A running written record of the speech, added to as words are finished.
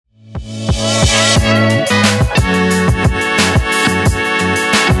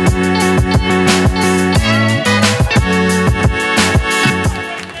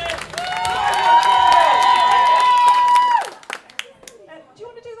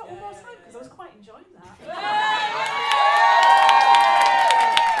was quite enjoying that.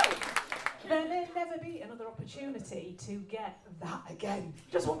 There may never be another opportunity to get that again.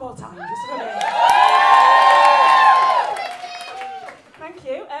 Just one more time, just for me. Thank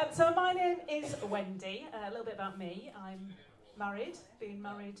you. So my name is Wendy. A little bit about me. I'm married, been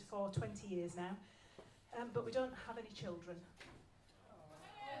married for 20 years now, but we don't have any children.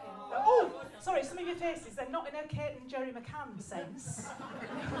 Oh, sorry, some of your faces, they're not in a Kate and Jerry McCann sense.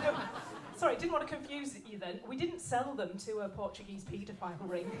 Sorry, didn't want to confuse you then. We didn't sell them to a Portuguese paedophile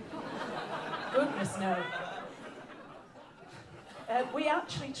ring. Goodness no. We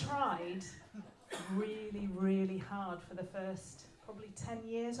actually tried really, really hard for the first probably 10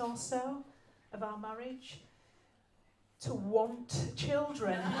 years or so of our marriage to want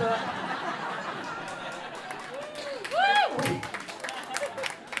children, but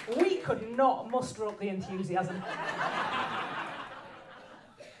we could not muster up the enthusiasm.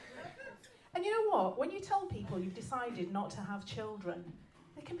 And you know what? When you tell people you've decided not to have children,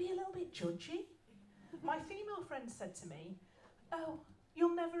 they can be a little bit judgy. My female friend said to me, "Oh,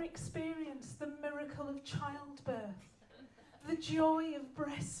 you'll never experience the miracle of childbirth, the joy of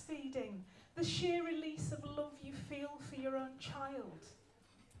breastfeeding, the sheer release of love you feel for your own child."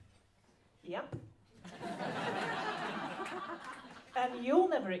 Yep. And you'll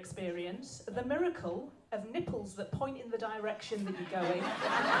never experience the miracle of nipples that point in the direction that you're going,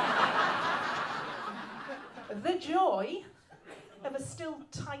 the joy of a still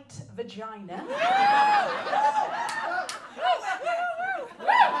tight vagina.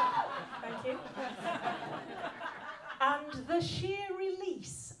 Thank you. And the sheer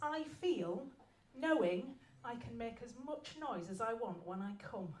release I feel knowing I can make as much noise as I want when I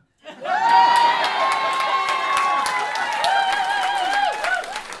come.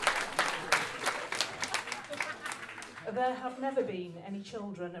 There have never been any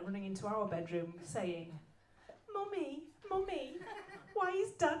children running into our bedroom saying, "Mummy, Mummy, why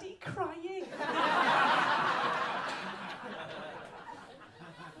is Daddy crying?"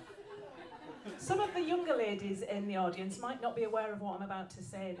 Some of the younger ladies in the audience might not be aware of what I'm about to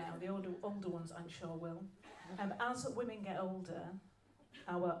say now. The older ones, I'm sure, will. As women get older,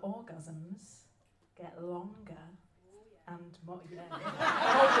 our orgasms get longer and more. Yeah.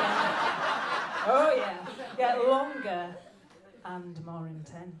 Oh yeah, get longer and more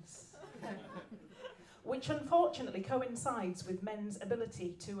intense. Which unfortunately coincides with men's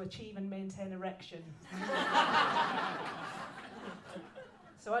ability to achieve and maintain erection.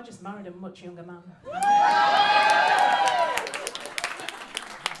 So I just married a much younger man.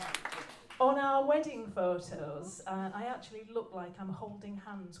 On our wedding photos, I actually look like I'm holding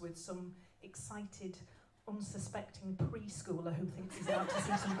hands with some excited, unsuspecting preschooler who thinks he's out to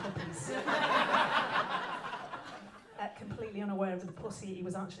see some puppies. Completely unaware of the pussy he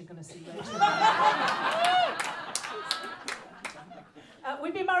was actually going to see later.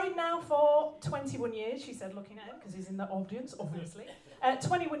 We've been married now for 21 years, she said, looking at him, because he's in the audience, obviously.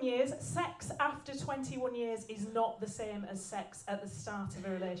 21 years. Sex after 21 years is not the same as sex at the start of a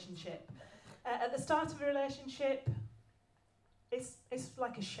relationship. At the start of a relationship, it's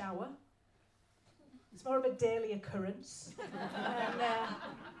like a shower. It's more of a daily occurrence.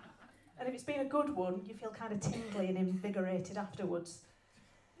 And if it's been a good one, you feel kind of tingly and invigorated afterwards.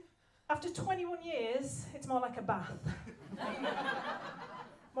 After 21 years, it's more like a bath.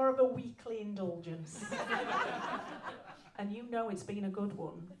 More of a weekly indulgence. And you know it's been a good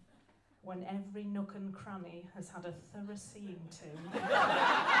one when every nook and cranny has had a thorough seeing to.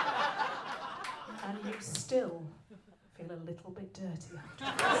 And you still feel a little bit dirty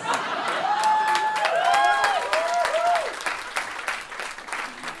afterwards.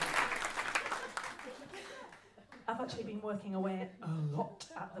 I've actually been working away a lot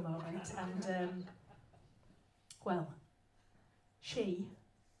at the moment, and well, she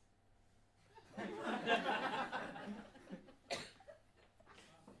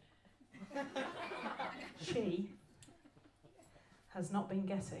has not been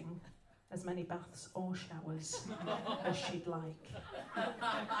getting as many baths or showers as she'd like.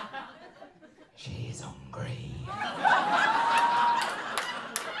 She's hungry.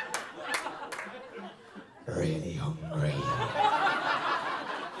 Really hungry.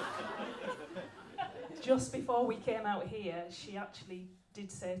 Just before we came out here, she actually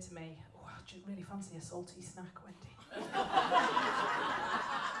did say to me, "Oh, I just really fancy a salty snack, Wendy."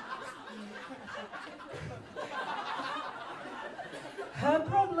 Her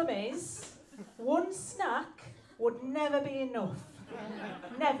problem is, one snack would never be enough.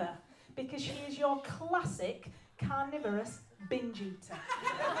 Never. Because she is your classic carnivorous binge eater.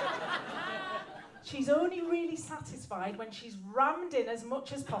 She's only really satisfied when she's rammed in as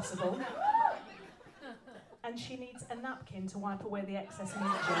much as possible. And she needs a napkin to wipe away the excess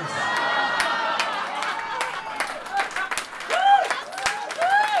meat juice.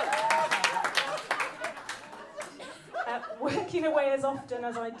 Working away as often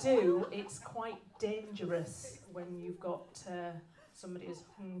as I do, it's quite dangerous when you've got somebody as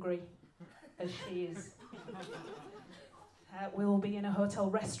hungry as she is. We'll be in a hotel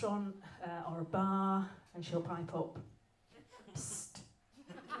restaurant or a bar, and she'll pipe up. Psst.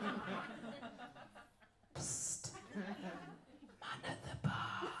 Psst. Man at the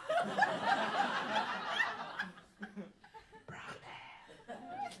bar. Brown hair.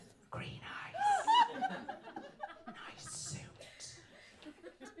 Green eyes. Nice suit.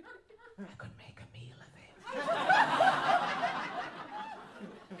 I could make a meal of him.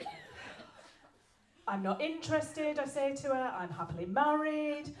 I'm not interested, I say to her. I'm happily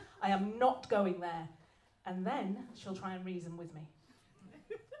married. I am not going there. And then she'll try and reason with me.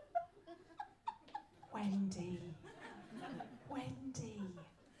 Wendy, Wendy,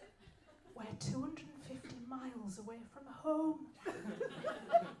 we're 250 miles away from home.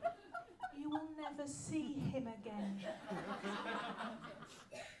 You will never see him again.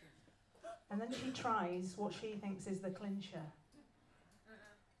 And then she tries what she thinks is the clincher.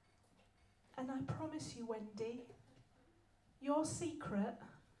 And I promise you, Wendy, your secret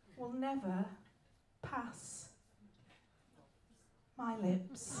will never pass my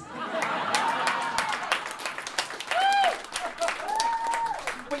lips.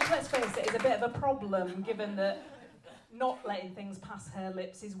 Which, let's face it, is a bit of a problem, given that not letting things pass her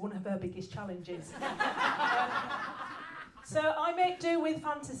lips is one of her biggest challenges. So I make do with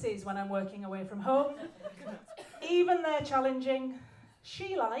fantasies when I'm working away from home. Even they're challenging.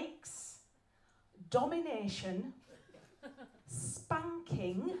 She likes domination,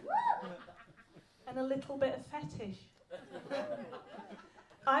 spanking, and a little bit of fetish.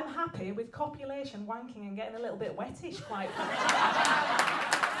 I'm happy with copulation, wanking, and getting a little bit wettish, quite frankly.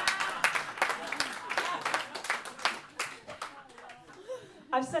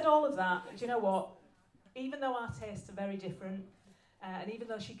 I've said all of that. Do you know what? Even though our tastes are very different, and even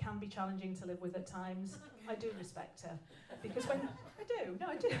though she can be challenging to live with at times, I do respect her. Because when...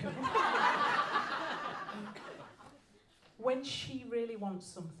 I do. When she really wants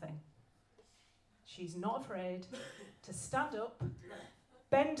something, she's not afraid to stand up,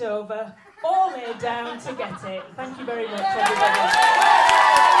 bend over, or lay down to get it. Thank you very much, everybody.